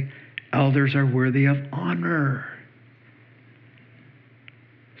say, elders are worthy of honor.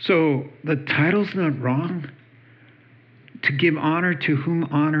 So the title's not wrong. To give honor to whom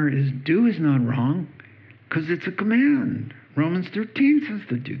honor is due is not wrong, because it's a command. Romans 13 says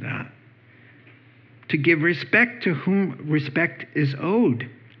to do that. To give respect to whom respect is owed.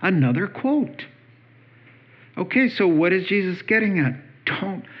 Another quote. Okay, so what is Jesus getting at?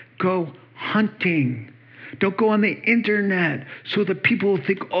 Don't go hunting. Don't go on the internet so that people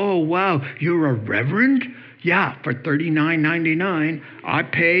think, oh, wow, you're a reverend? Yeah, for $39.99, I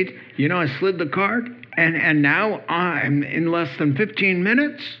paid, I slid the card, and now I'm in less than 15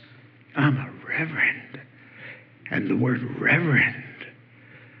 minutes, I'm a reverend. And the word reverend,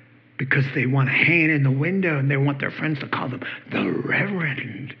 because they want to hang it in the window and they want their friends to call them the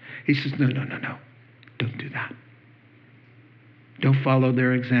reverend. He says, no, don't do that. Don't follow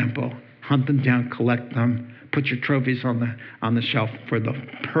their example. Hunt them down, collect them, put your trophies on the shelf for the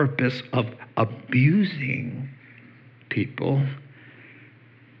purpose of abusing people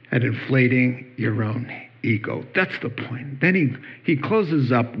and inflating your own ego. That's the point. Then he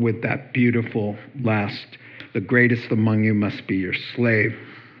closes up with that beautiful last, the greatest among you must be your slave.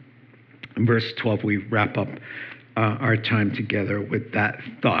 In verse 12, we wrap up our time together with that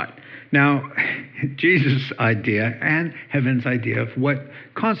thought. Now, Jesus' idea and heaven's idea of what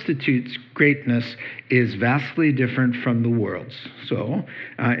constitutes greatness is vastly different from the world's. So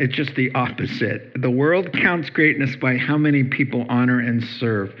it's just the opposite. The world counts greatness by how many people honor and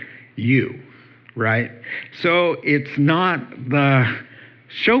serve you, right? So it's not the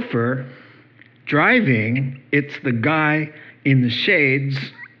chauffeur driving, it's the guy in the shades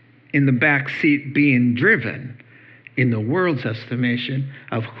in the back seat being driven. In the world's estimation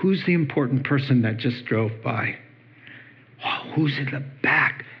of who's the important person that just drove by. Oh, who's in the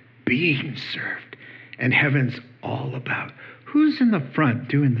back being served? And heaven's all about who's in the front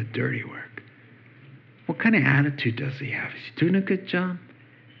doing the dirty work. What kind of attitude does he have? Is he doing a good job?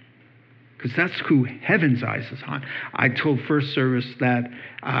 Because that's who heaven's eyes is on. I told first service that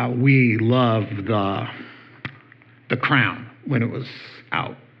we love the Crown when it was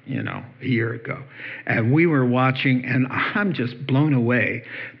out. A year ago. And we were watching, and I'm just blown away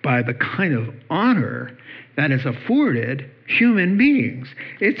by the kind of honor that is afforded human beings.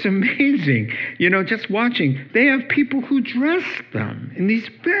 It's amazing. Just watching, they have people who dress them in these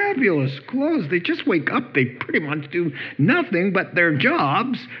fabulous clothes. They just wake up, they pretty much do nothing but their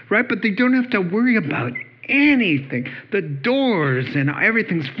jobs, right? But they don't have to worry about anything. The doors and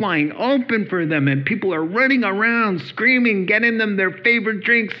everything's flying open for them, and people are running around screaming, getting them their favorite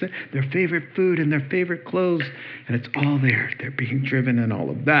drinks, their favorite food, and their favorite clothes, and it's all there. They're being driven and all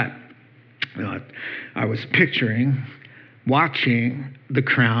of that. I was picturing watching The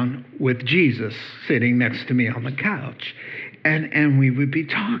Crown with Jesus sitting next to me on the couch. And we would be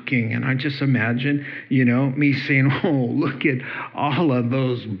talking, and I just imagine, me saying, oh, look at all of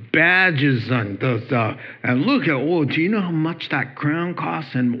those badges and those, and look at, do you know how much that crown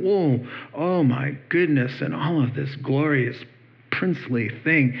costs? And oh my goodness, and all of this glorious princely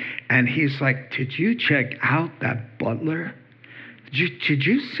thing. And he's like, did you check out that butler? Did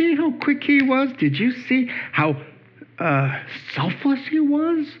you see how quick he was? Did you see how selfless he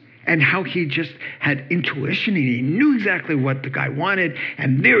was? And how he just had intuition and he knew exactly what the guy wanted.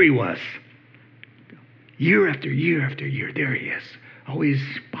 And there he was. Year after year after year, there he is. Always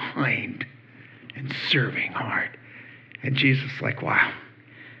behind and serving hard. And Jesus is like, wow.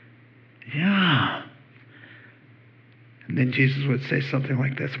 Yeah. And then Jesus would say something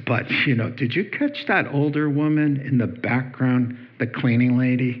like this, but, did you catch that older woman in the background, the cleaning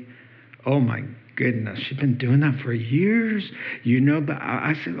lady? Oh, my goodness, she's been doing that for years.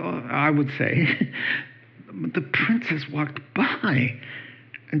 I would say, the princess walked by.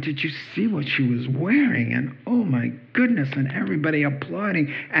 And did you see what she was wearing? And oh my goodness, and everybody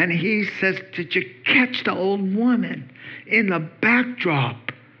applauding. And he says, did you catch the old woman in the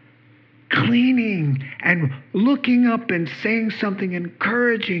backdrop, cleaning and looking up and saying something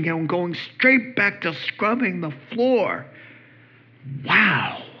encouraging and going straight back to scrubbing the floor?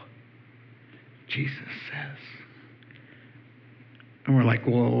 Wow, Jesus says. And we're like,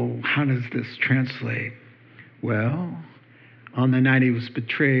 well, how does this translate? Well, on the night he was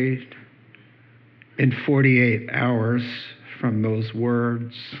betrayed, in 48 hours from those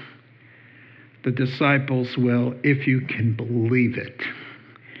words, the disciples will, if you can believe it,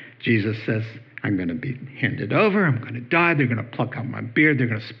 Jesus says, I'm going to be handed over, I'm going to die, they're going to pluck out my beard, they're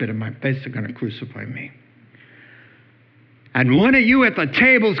going to spit in my face, they're going to crucify me. And one of you at the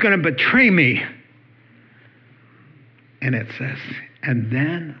table is going to betray me. And it says, and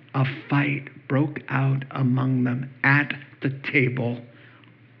then a fight broke out among them at the table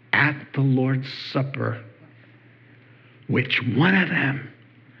at the Lord's Supper. Which one of them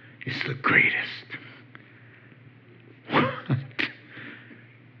is the greatest? What?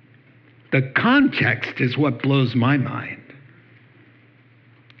 The context is what blows my mind.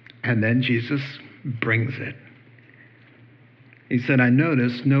 And then Jesus brings it. He said, I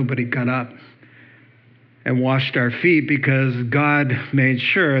noticed nobody got up and washed our feet because God made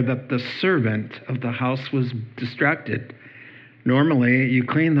sure that the servant of the house was distracted. Normally, you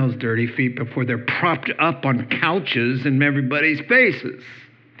clean those dirty feet before they're propped up on couches in everybody's faces.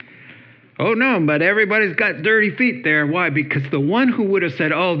 Oh no, but everybody's got dirty feet there. Why? Because the one who would have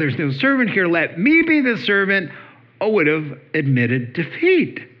said, oh, there's no servant here, let me be the servant, would have admitted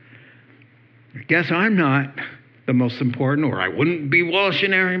defeat. I guess I'm not the most important, or I wouldn't be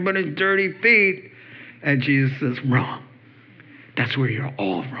washing everybody's dirty feet. And Jesus says, wrong. That's where you're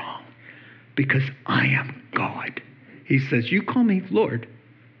all wrong. Because I am God. He says, you call me Lord.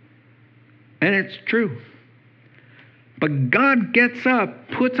 And it's true. But God gets up,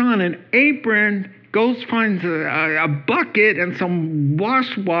 puts on an apron, goes finds a bucket and some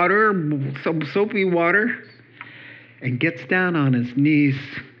wash water, some soapy water, and gets down on his knees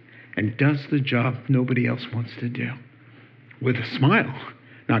and does the job nobody else wants to do. With a smile.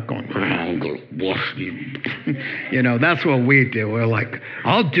 Not going, I'm going to wash you. You know, that's what we do. We're like,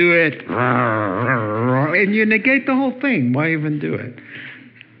 I'll do it. And you negate the whole thing. Why even do it?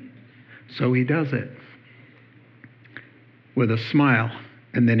 So he does it with a smile.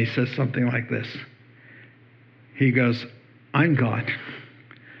 And then he says something like this. He goes, I'm God.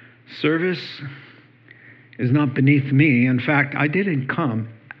 Service is not beneath me. In fact, I didn't come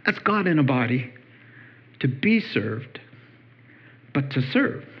as God in a body to be served, but to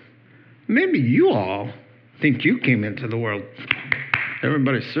serve. Maybe you all think you came into the world.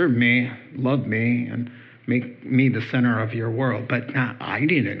 Everybody serve me, love me, and make me the center of your world. But I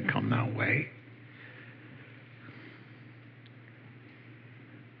didn't come that way.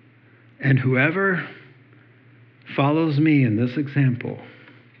 And whoever follows me in this example,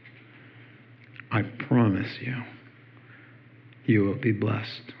 I promise you, you will be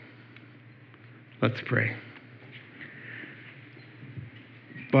blessed. Let's pray.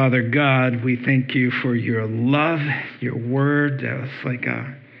 Father God, we thank you for your love, your word that was like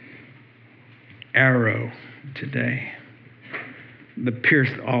an arrow today that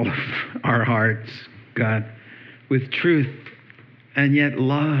pierced all of our hearts, God, with truth and yet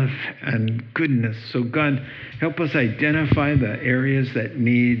love and goodness. So God, help us identify the areas that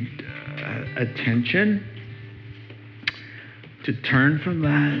need attention, to turn from that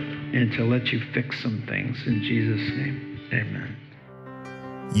and to let you fix some things. In Jesus' name, amen.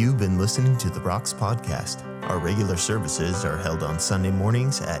 You've been listening to the Rocks Podcast. Our regular services are held on Sunday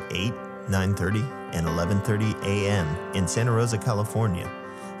mornings at 8, 9:30, and 11:30 a.m. in Santa Rosa, California.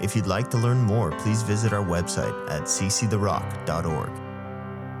 If you'd like to learn more, please visit our website at cctherock.org.